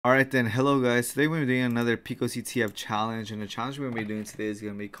Alright then, hello guys. Today we're doing another PicoCTF challenge, and the challenge we're going to be doing today is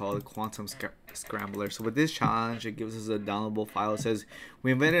going to be called Quantum Scrambler. So with this challenge, it gives us a downloadable file. It says,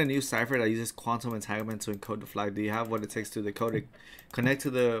 we invented a new cipher that uses quantum entanglement to encode the flag. Do you have what it takes to decode it? Connect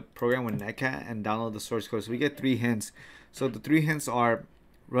to the program with Netcat and download the source code. So we get 3 hints. So the 3 hints are: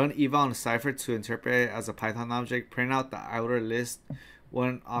 run eval on the cipher to interpret it as a Python object, print out the outer list,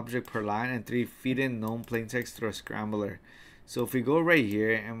 1 object per line, and 3, feed in known plaintext through a scrambler. So if we go right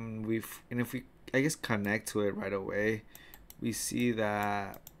here and if we I guess connect to it right away, we see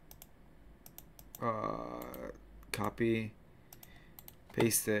that copy,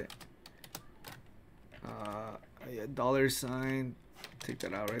 paste it, yeah, $, take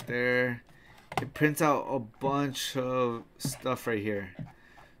that out right there. It prints out a bunch of stuff right here.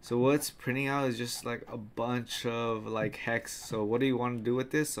 So what's printing out is just like a bunch of like hex. So what do you want to do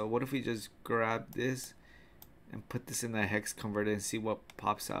with this? So what if we just grab this and put this in the hex converter and see what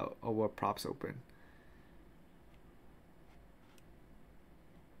pops out or what props open.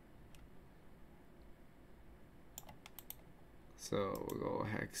 So we'll go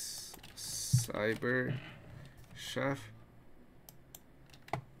hex cyber chef.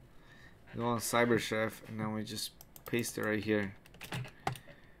 Go on cyber chef, and then we just paste it right here.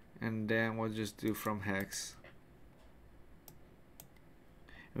 And then we'll just do from hex.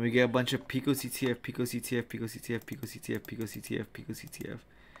 And we get a bunch of PicoCTF, PicoCTF, PicoCTF, PicoCTF, PicoCTF, PicoCTF.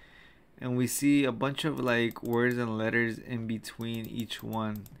 And we see a bunch of like words and letters in between each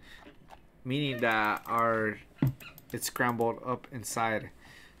one, meaning that it's scrambled up inside.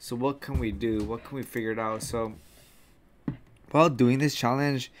 So what can we do? What can we figure it out? So while doing this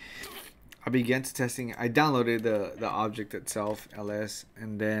challenge, I began to testing. I downloaded the object itself, ls,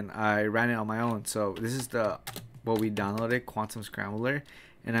 and then I ran it on my own. So this is what we downloaded, Quantum Scrambler.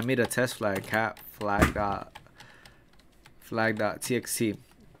 And I made a test flag, cat flag.txt.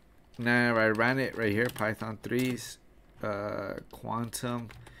 Now I ran it right here, Python 3's Quantum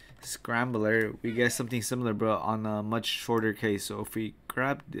Scrambler. We get something similar, but on a much shorter case. So if we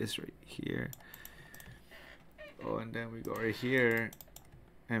grab this right here, and then we go right here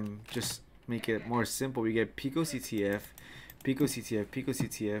and just make it more simple, we get PicoCTF, PicoCTF,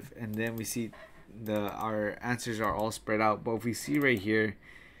 PicoCTF, and then we see our answers are all spread out. But if we see right here,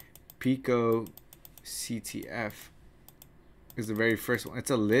 PicoCTF is the very first one.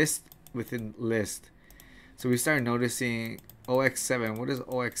 It's a list within list. So we start noticing OX7. What is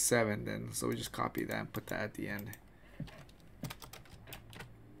OX7 then? So we just copy that and put that at the end.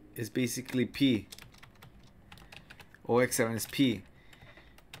 It's basically P. OX7 is P.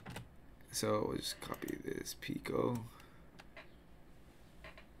 So we'll just copy this, Pico.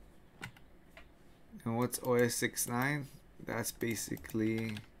 And what's OS69? That's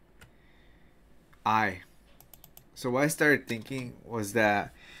basically I. So what I started thinking was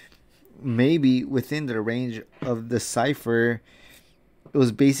that maybe within the range of the cipher, it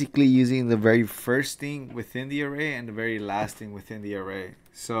was basically using the very first thing within the array and the very last thing within the array.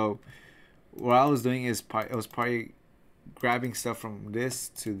 So what I was doing is I was probably grabbing stuff from this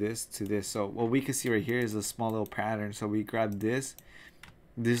to this to this. So what we can see right here is a small little pattern. So we grab this.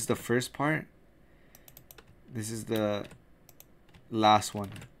 This is the first part. This is the last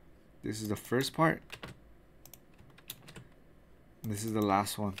one. This is the first part. This is the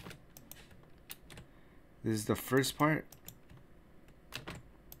last one. This is the first part.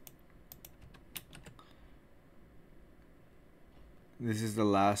 This is the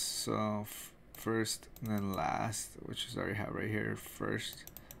last, first and then last, which is already have right here, first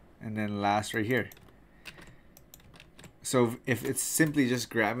and then last right here. So if it's simply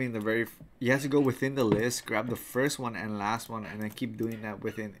just grabbing you have to go within the list, grab the first one and last one, and then keep doing that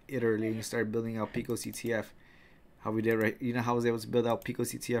within iteratively, and you start building out PicoCTF. How we did right, you know how I was able to build out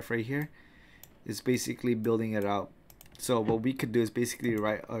PicoCTF right here? It's basically building it out. So what we could do is basically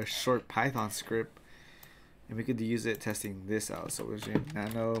write a short Python script, and we could use it testing this out. So we're doing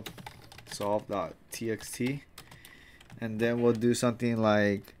nano solve.txt, and then we'll do something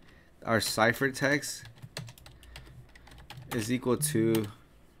like our ciphertext is equal to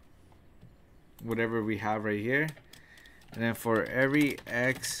whatever we have right here, and then for every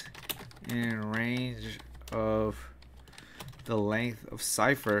x in range of the length of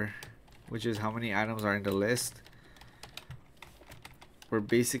cipher, which is how many items are in the list, we're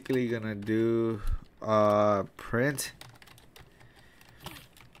basically gonna do print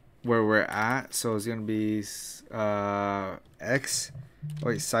where we're at. So it's gonna be x,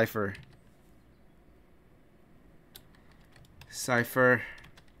 wait, cipher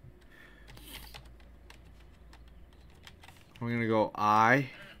we're gonna go I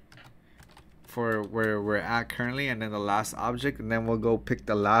for where we're at currently, and then the last object, and then we'll go pick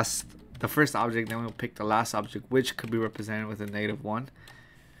the first object, then we'll pick the last object, which could be represented with a -1.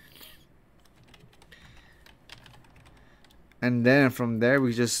 And then from there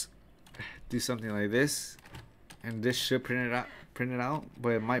we just do something like this, and this should print it out,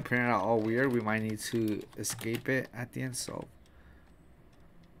 but it might print it out all weird. We might need to escape it at the end. So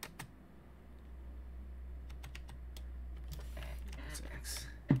X.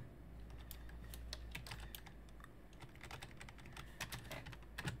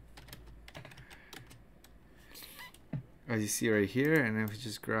 As you see right here, and then if we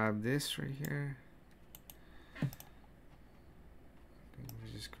just grab this right here,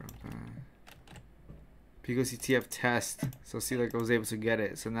 just grab that. PicoCTF test. So see, like I was able to get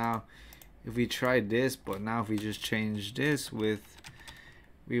it. So now if we try this, but now if we just change this with,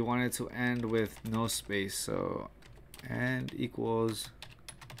 we want it to end with no space. So end equals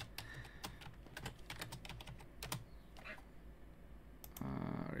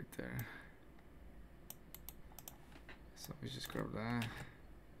right there. So we just grab that.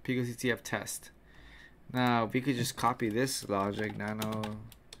 PicoCTF test. Now we could just copy this logic, nano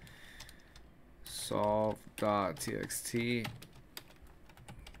solve.txt.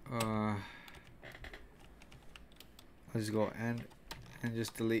 I'll just go end and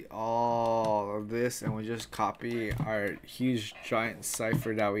just delete all of this, and we'll just copy our huge giant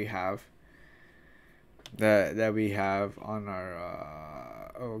cipher that we have. That we have on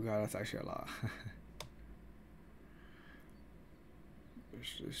our oh god, that's actually a lot. We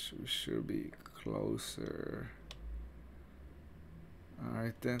should be closer.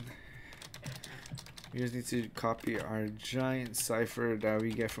 Alright then. We just need to copy our giant cipher that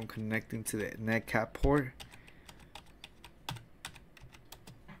we get from connecting to the netcap port.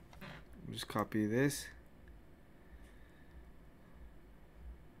 Just copy this.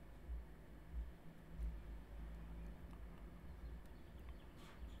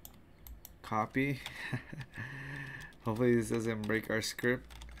 Copy. Hopefully this doesn't break our script.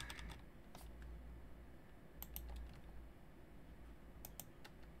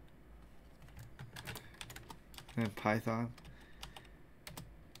 And Python.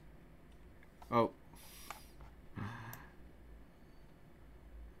 Oh.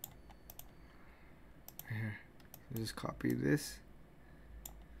 Here. Just copy this.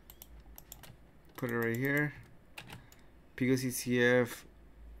 Put it right here. PicoCTF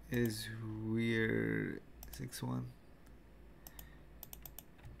is weird. 6.1.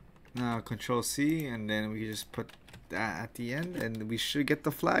 Now Control C, and then we can just put that at the end, and we should get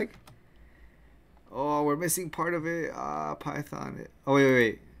the flag. Oh, we're missing part of it. Python. Oh,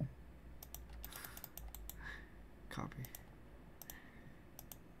 wait. Copy.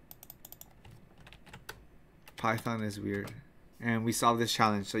 Python is weird. And we solved this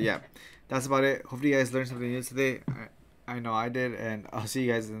challenge. So yeah, that's about it. Hopefully you guys learned something new today. I know I did, and I'll see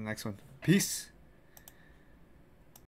you guys in the next one. Peace.